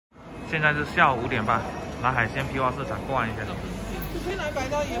现在是下午5点半，来海鲜批发市场逛一下。可以来白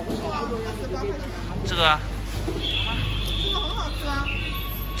刀也不错啊，28块钱。这个啊，这个很好吃啊。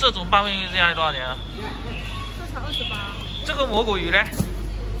这种半面鱼这样多少钱啊？这才28。这个魔鬼鱼呢？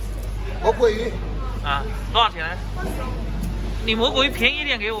魔鬼鱼啊，多少钱呢？你魔鬼鱼便宜一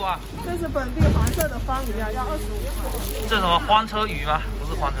点给我啊！这是本地黄色的方鱼啊，要25块。这什么翻车鱼吗？不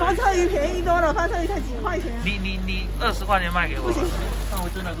是翻车鱼。翻车鱼便宜多了，翻车鱼才几块钱。你20块钱卖给我。不行，上回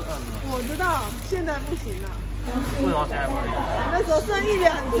真的是20。我知道，现在不行了。为什么现在不行？那时候剩1、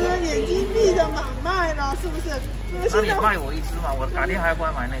2只，眼睛闭着满卖了，是不是？那你卖我1只嘛，我改天还要过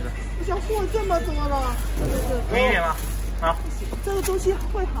来买那个。不像货这么多了，是不是？便宜点吗？好。这个东西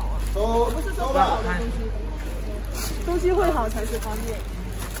会好啊，不是说不好的东西。东西会好才是关键。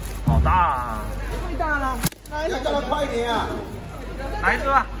好大啊！太大了，来，要叫他快一点啊！来一只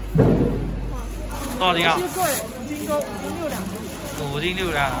吧。多少斤啊？这贵，5斤多，5斤6两。5斤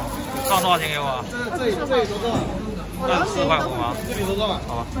6两，算多少钱给我啊？这里多少？24块5毛。这里多少？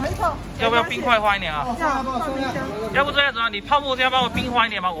好吧。没错。要不要冰块换一点啊？要，放冰箱。要不这样子啊，你泡沫先帮我冰换一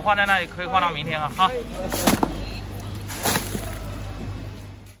点吧，我放在那里可以放到明天啊。好。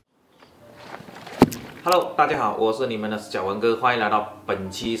Hello， 大家好，我是你们的小文哥，欢迎来到本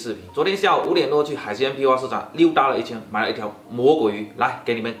期视频。昨天下午5点多去海鲜批发市场溜达了一圈，买了一条魔鬼鱼，来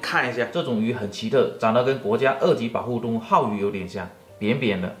给你们看一下。这种鱼很奇特，长得跟国家2级保护动物鳐鱼有点像，扁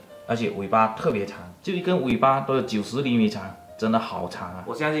扁的，而且尾巴特别长，就一根尾巴都有90厘米长，真的好长啊！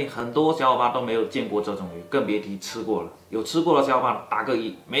我相信很多小伙伴都没有见过这种鱼，更别提吃过了。有吃过的小伙伴打个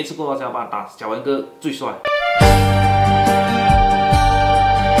1，没吃过的小伙伴打小文哥最帅。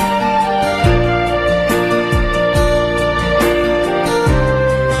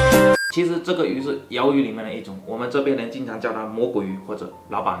其实这个鱼是鳐鱼里面的一种，我们这边人经常叫它魔鬼鱼或者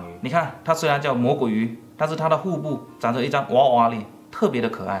老板鱼。你看，它虽然叫魔鬼鱼，但是它的腹部长着一张娃娃脸，特别的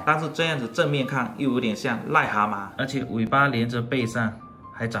可爱。但是这样子正面看又有点像癞蛤蟆，而且尾巴连着背上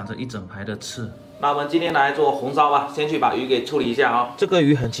还长着一整排的刺。那我们今天来做红烧吧，先去把鱼给处理一下啊。这个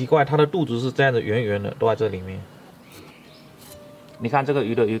鱼很奇怪，它的肚子是这样子圆圆的，都在这里面。你看这个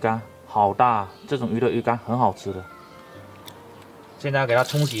鱼的鱼竿好大，这种鱼的鱼竿很好吃的。现在要给它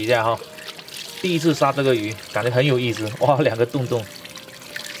冲洗一下哈，第一次杀这个鱼，感觉很有意思。哇，2个洞洞，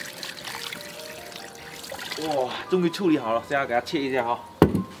哇，终于处理好了。现在给它切一下哈，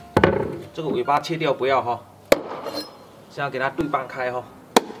这个尾巴切掉不要哈。现在给它对半开哈。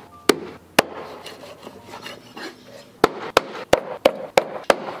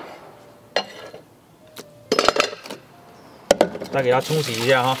再给它冲洗一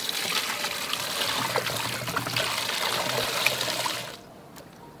下哈。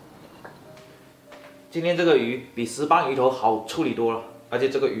今天这个鱼比石斑鱼头好处理多了，而且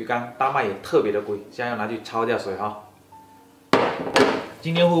这个鱼竿大卖也特别的贵，现在要拿去焯一下水哈。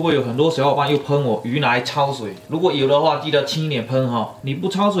今天会不会有很多小伙伴又喷我鱼拿来焯水？如果有的话，记得轻一点喷哈。你不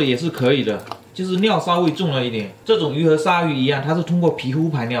焯水也是可以的，就是尿稍微重了一点。这种鱼和鲨鱼一样，它是通过皮肤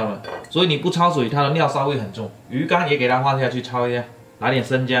排尿的，所以你不焯水，它的尿稍微很重。鱼竿也给它放下去焯一下，来点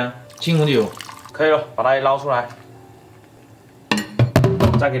生姜、青红酒，可以了，把它捞出来。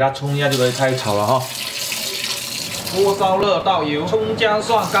再给它冲一下就可以开始炒了哈。锅烧热，倒油，葱姜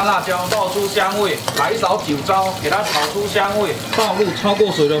蒜、干辣椒，爆出香味，来一勺酒糟，给它炒出香味。倒入焯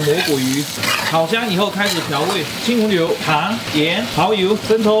过水的魔鬼鱼，炒香以后开始调味：青红酒、糖、盐、蚝油、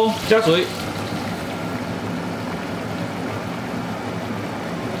生抽，加水。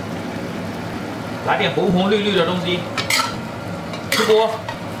来点红红绿绿的东西，出锅。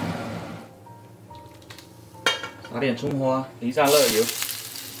撒点葱花，淋上热油。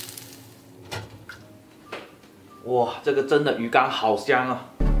哇，这个真的鱼竿好香啊！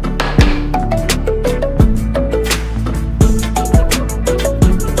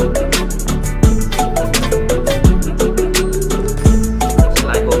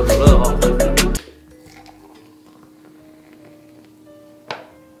来口可乐哦。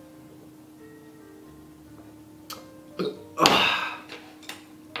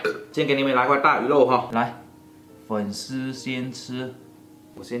先给你们来块大鱼肉哈，来，粉丝先吃，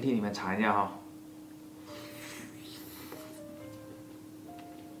我先替你们尝一下哈。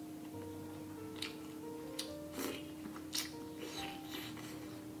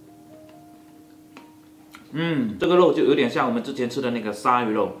这个肉就有点像我们之前吃的那个鲨鱼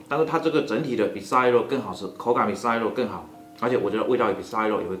肉，但是它这个整体的比鲨鱼肉更好吃，口感比鲨鱼肉更好，而且我觉得味道也比鲨鱼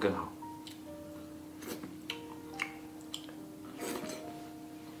肉也会更好。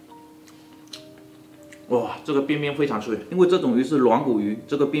哇，这个边边非常脆，因为这种鱼是软骨鱼，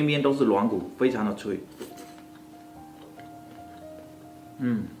这个边边都是软骨，非常的脆。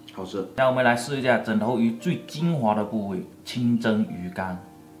好吃。那我们来试一下整头鱼最精华的部位——清蒸鱼肝。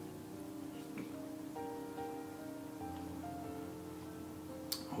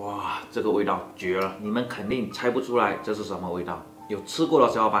哇，这个味道绝了！你们肯定猜不出来这是什么味道。有吃过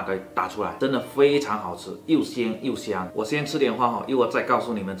的小伙伴可以打出来，真的非常好吃，又鲜又香。我先吃点饭哈，一会儿再告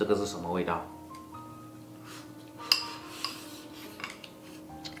诉你们这个是什么味道。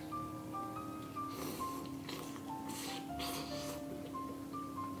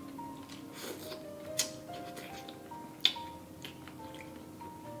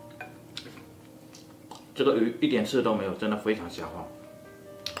这个鱼一点刺都没有，真的非常下饭。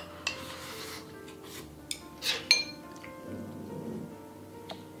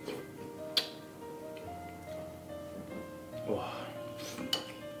哇，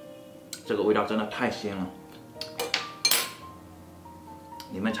这个味道真的太鲜了！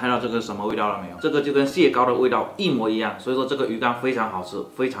你们猜到这个是什么味道了没有？这个就跟蟹膏的味道一模一样，所以说这个鱼干非常好吃，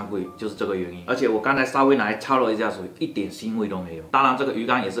非常贵，就是这个原因。而且我刚才稍微拿来焯了一下水，一点腥味都没有。当然，这个鱼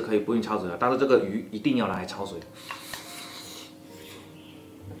干也是可以不用焯水的，但是这个鱼一定要拿来焯水。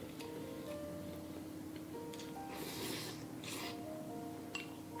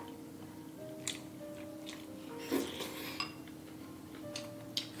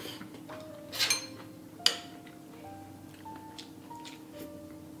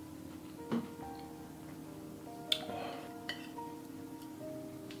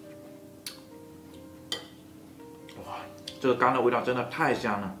这个干的味道真的太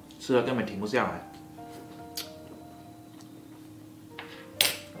香了，吃了根本停不下来。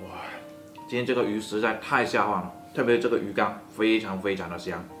哇，今天这个鱼实在太下饭了，特别这个鱼干非常非常的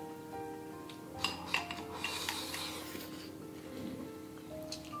香。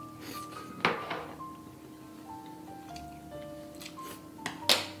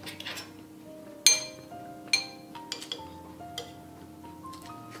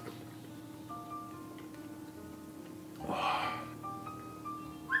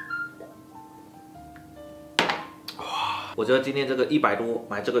我觉得今天这个100多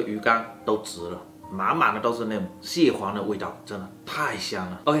买这个鱼干都值了，满满的都是那种蟹黄的味道，真的太香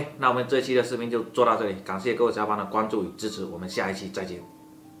了。OK， 那我们这一期的视频就做到这里，感谢各位小伙伴的关注与支持，我们下一期再见。